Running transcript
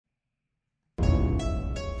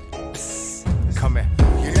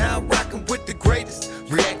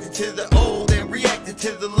adapted to the old and reacted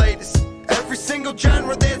to the latest. Every single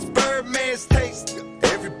genre that's Birdman's taste.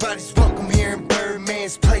 Everybody's welcome here in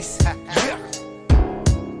Birdman's place. Yeah.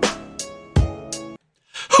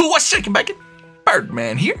 What's shaking, bacon?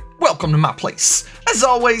 Birdman here. Welcome to my place. As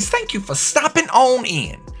always, thank you for stopping on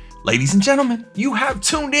in. Ladies and gentlemen, you have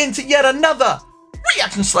tuned in to yet another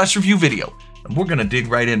reaction/review video. And we're gonna dig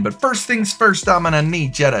right in, but first things first, I'm gonna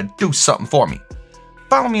need you to do something for me.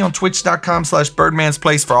 Follow me on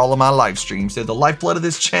twitch.com/birdmansplace for all of my live streams. They're the lifeblood of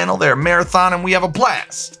this channel. They're a marathon and we have a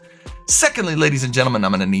blast. Secondly, ladies and gentlemen,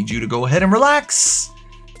 I'm gonna need you to go ahead and relax.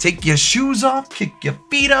 Take your shoes off, kick your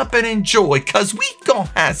feet up, and enjoy, cause we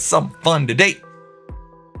gonna have some fun today.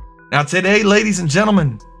 Now today, ladies and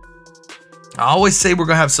gentlemen, I always say we're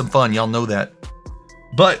gonna have some fun, y'all know that.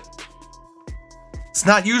 But it's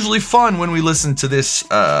not usually fun when we listen to this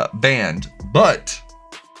band, but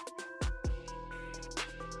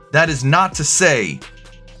that is not to say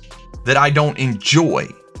that I don't enjoy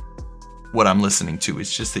what I'm listening to.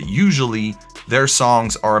 It's just that usually their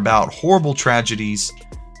songs are about horrible tragedies,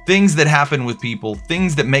 things that happen with people,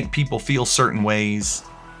 things that make people feel certain ways,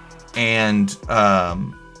 and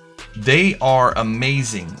they are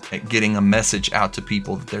amazing at getting a message out to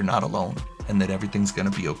people that they're not alone and that everything's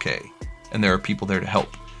gonna be okay, and there are people there to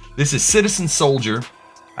help. This is Citizen Soldier.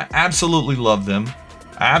 I absolutely love them.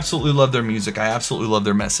 I absolutely love their music. I absolutely love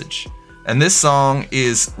their message. And this song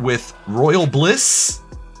is with Royal Bliss,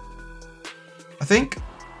 I think.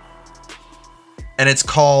 And it's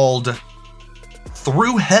called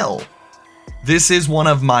Through Hell. This is one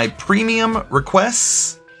of my premium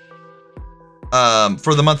requests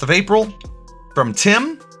for the month of April from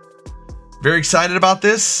Tim. Very excited about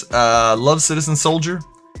this. Love Citizen Soldier.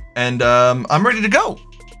 And I'm ready to go.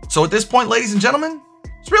 So at this point, ladies and gentlemen,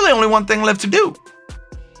 there's really only one thing left to do.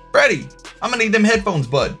 Ready? I'm gonna need them headphones,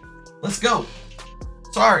 bud. Let's go.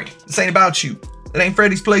 Sorry, this ain't about you. It ain't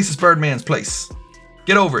Freddy's place, it's Birdman's place.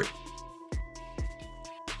 Get over it.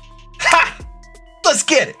 Ha! Let's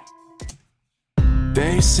get it.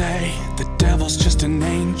 They say the devil's just an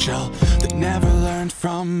angel that never learned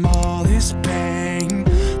from all his pain.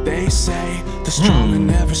 They say the strong are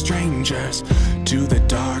never strangers to the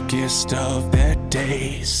darkest of their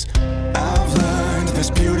days. I've learned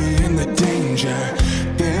there's beauty in the danger,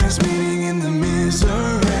 there's meaning in the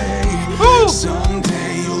misery.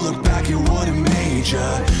 Someday you'll look back at what it made you,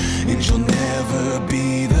 and you'll never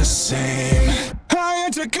be the same. I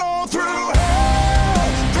had to go through hell,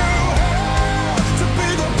 to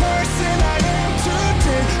be the person I am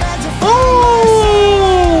today. Had to find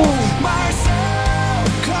myself,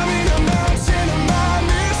 climbing a mountain of my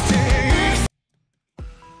mistakes.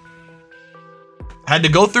 Had to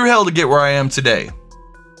go through hell to get where I am today.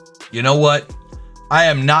 You know what? I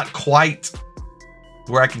am not quite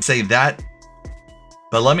where I can say that,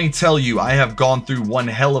 but let me tell you, I have gone through one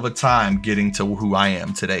hell of a time getting to who I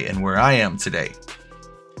am today and where I am today.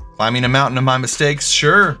 Climbing a mountain of my mistakes,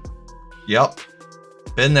 sure. Yep,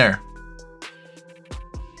 been there.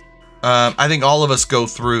 I think all of us go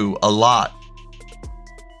through a lot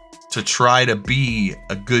to try to be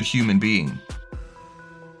a good human being.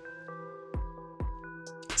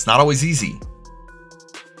 It's not always easy.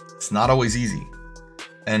 It's not always easy.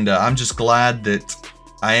 And I'm just glad that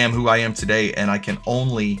I am who I am today, and I can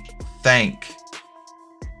only thank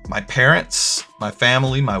my parents, my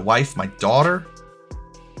family, my wife, my daughter.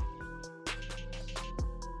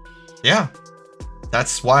 Yeah,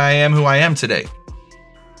 that's why I am who I am today.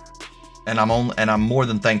 And I'm more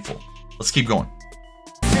than thankful. Let's keep going.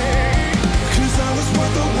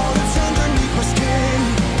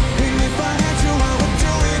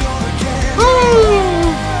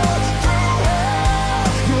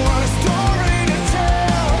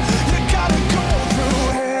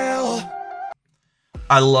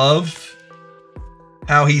 I love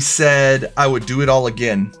how he said, I would do it all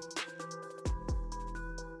again.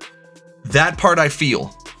 That part I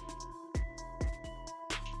feel.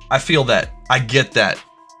 I feel that. I get that.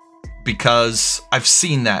 Because I've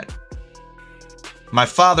seen that. My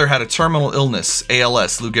father had a terminal illness,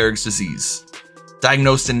 ALS, Lou Gehrig's disease.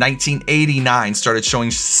 Diagnosed in 1989, started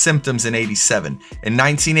showing symptoms in 87. In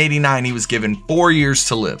 1989, he was given 4 years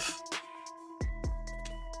to live.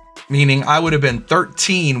 Meaning I would have been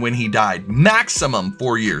 13 when he died. Maximum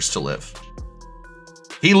 4 years to live.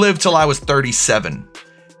 He lived till I was 37.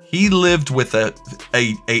 He lived with a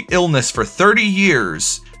illness for 30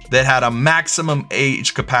 years that had a maximum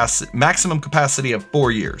capacity of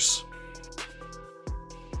 4 year.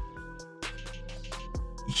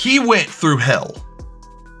 He went through hell.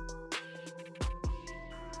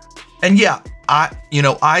 And yeah, I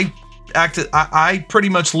pretty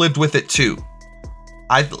much lived with it too.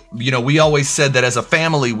 we always said that as a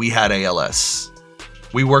family we had ALS.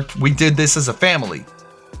 We did this as a family,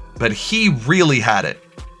 but he really had it.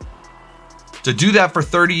 To do that for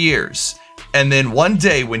 30 years, and then one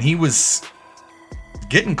day when he was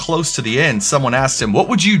getting close to the end, someone asked him, what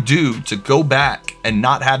would you do to go back and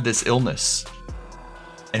not have this illness?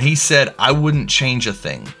 And he said, I wouldn't change a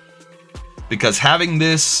thing, because having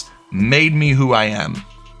this made me who I am.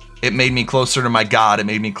 It made me closer to my God. It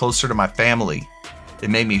made me closer to my family. It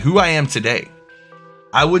made me who I am today.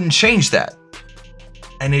 I wouldn't change that.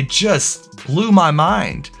 And it just blew my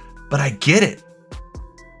mind, but I get it.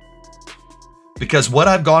 Because what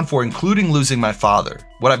I've gone for, including losing my father,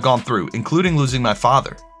 what I've gone through, including losing my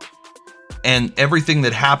father, and everything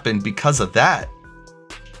that happened because of that,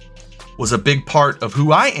 was a big part of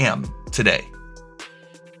who I am today.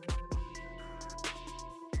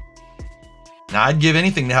 Now, I'd give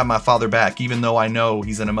anything to have my father back, even though I know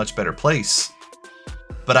he's in a much better place.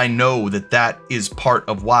 But I know that that is part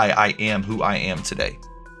of why I am who I am today.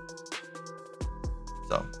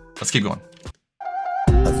 So, let's keep going.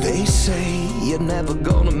 They say you're never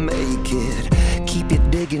gonna make it. Keep it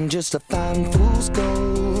digging just to find fool's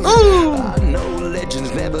gold. Ooh. I know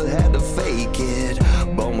legends never had to fake it.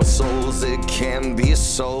 Born with souls that can be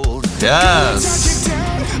sold. Yes.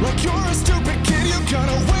 Like you're a stupid kid, you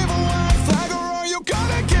gotta wave a white flag or you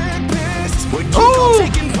gotta get pissed. When you go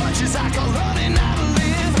taking punches, I go running out of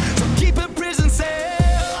live. So keep a prison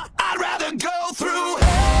cell. I'd rather go through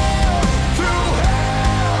hell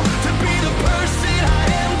to be the person I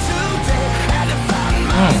am today. Had to find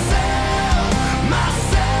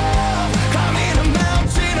myself, climbing a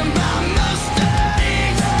mountain of my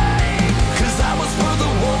mistakes. 'Cause I was for the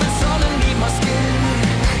war that's underneath my skin.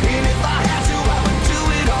 And if I had to, I would do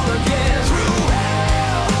it all again. Through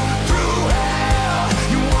hell,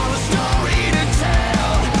 you want a story to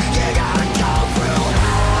tell. You gotta go through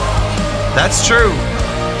hell. That's true.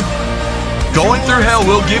 Going through hell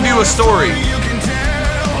will give you a story. You can tell.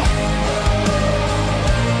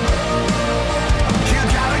 You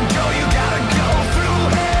gotta go through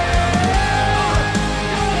hell.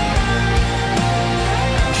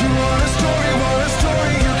 You want a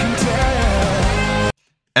story you can tell.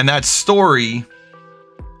 And that story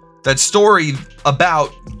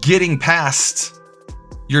about getting past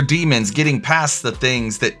your demons, getting past the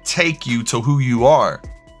things that take you to who you are,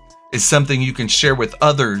 is something you can share with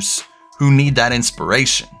others who need that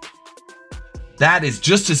inspiration. That is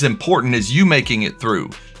just as important as you making it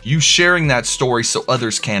through, you sharing that story so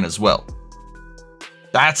others can as well.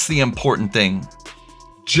 That's the important thing,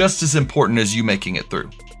 just as important as you making it through.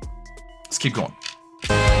 Let's keep going. You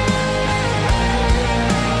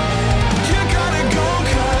gotta go,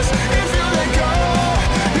 'cause if you let go,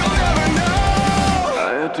 you'll never know.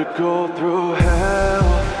 I had to go through hell,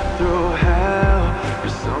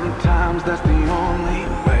 'cause sometimes that's the only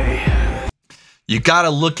way. You gotta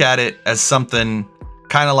look at it as something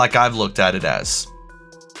kind of like I've looked at it as.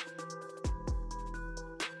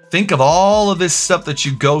 Think of all of this stuff that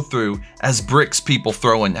you go through as bricks people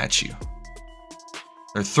throwing at you.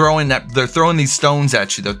 They're throwing these stones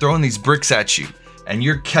at you. They're throwing these bricks at you. And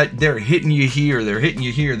they're hitting you here. They're hitting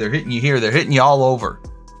you here. They're hitting you here. They're hitting you all over.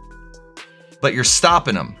 But you're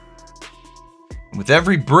stopping them. With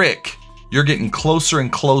every brick, you're getting closer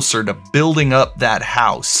and closer to building up that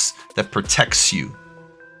house that protects you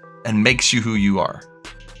and makes you who you are.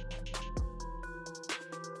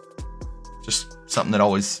 Just something that I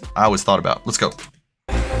always thought about. Let's go.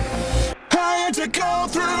 I had to go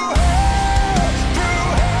through hell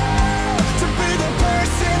to be the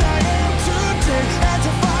person I am today. Had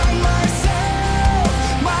to find myself,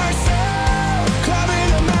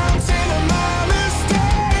 climbing a mountain of my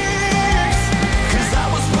mistakes. 'Cause I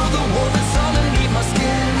was for the war that's underneath my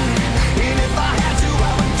skin. And if I had to,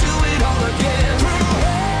 I would do it all again. Through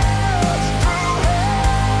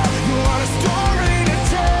hell, you want a story to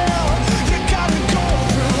tell. You gotta go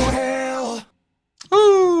through hell.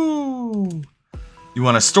 Ooh. You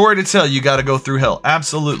want a story to tell, you got to go through hell.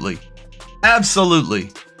 Absolutely. Absolutely.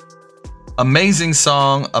 Amazing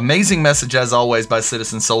song. Amazing message as always by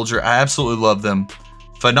Citizen Soldier. I absolutely love them.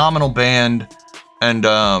 Phenomenal band. And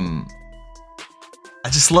I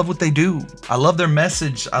just love what they do. I love their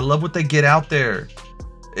message. I love what they get out there.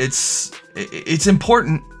 It's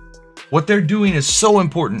important. What they're doing is so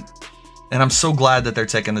important. And I'm so glad that they're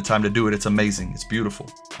taking the time to do it. It's amazing. It's beautiful.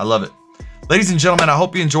 I love it. Ladies and gentlemen, I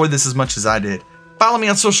hope you enjoyed this as much as I did. Follow me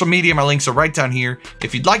on social media. My links are right down here.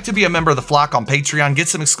 If you'd like to be a member of the flock on Patreon, get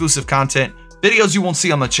some exclusive content, videos you won't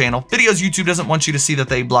see on the channel, videos YouTube doesn't want you to see that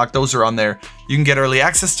they block, those are on there. You can get early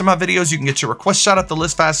access to my videos. You can get your request shot at the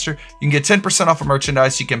list faster. You can get 10% off of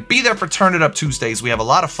merchandise. You can be there for Turn It Up Tuesdays. We have a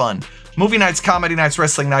lot of fun. Movie nights, comedy nights,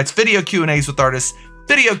 wrestling nights, video Q&As with artists,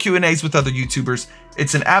 video Q&As with other YouTubers.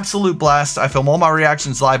 It's an absolute blast. I film all my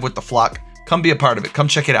reactions live with the flock. Come be a part of it. Come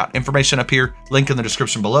check it out. Information up here. Link in the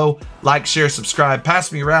description below. Like, share, subscribe.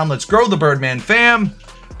 Pass me around. Let's grow the Birdman fam.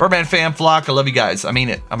 Birdman fam flock. I love you guys. I mean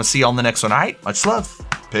it. I'm going to see you on the next one. All right? Much love.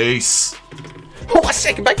 Peace. Oh, I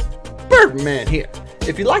shake it back. Birdman here.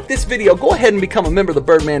 If you like this video, go ahead and become a member of the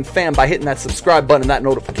Birdman fam by hitting that subscribe button and that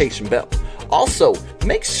notification bell. Also,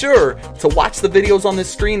 make sure to watch the videos on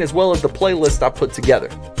this screen as well as the playlist I put together.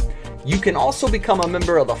 You can also become a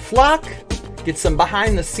member of the flock, get some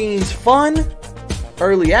behind the scenes fun,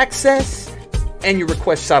 early access, and your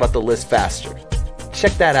request shot at the list faster.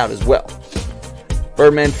 Check that out as well.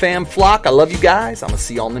 Birdman fam flock, I love you guys. I'm going to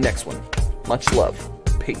see you on the next one. Much love.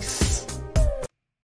 Peace.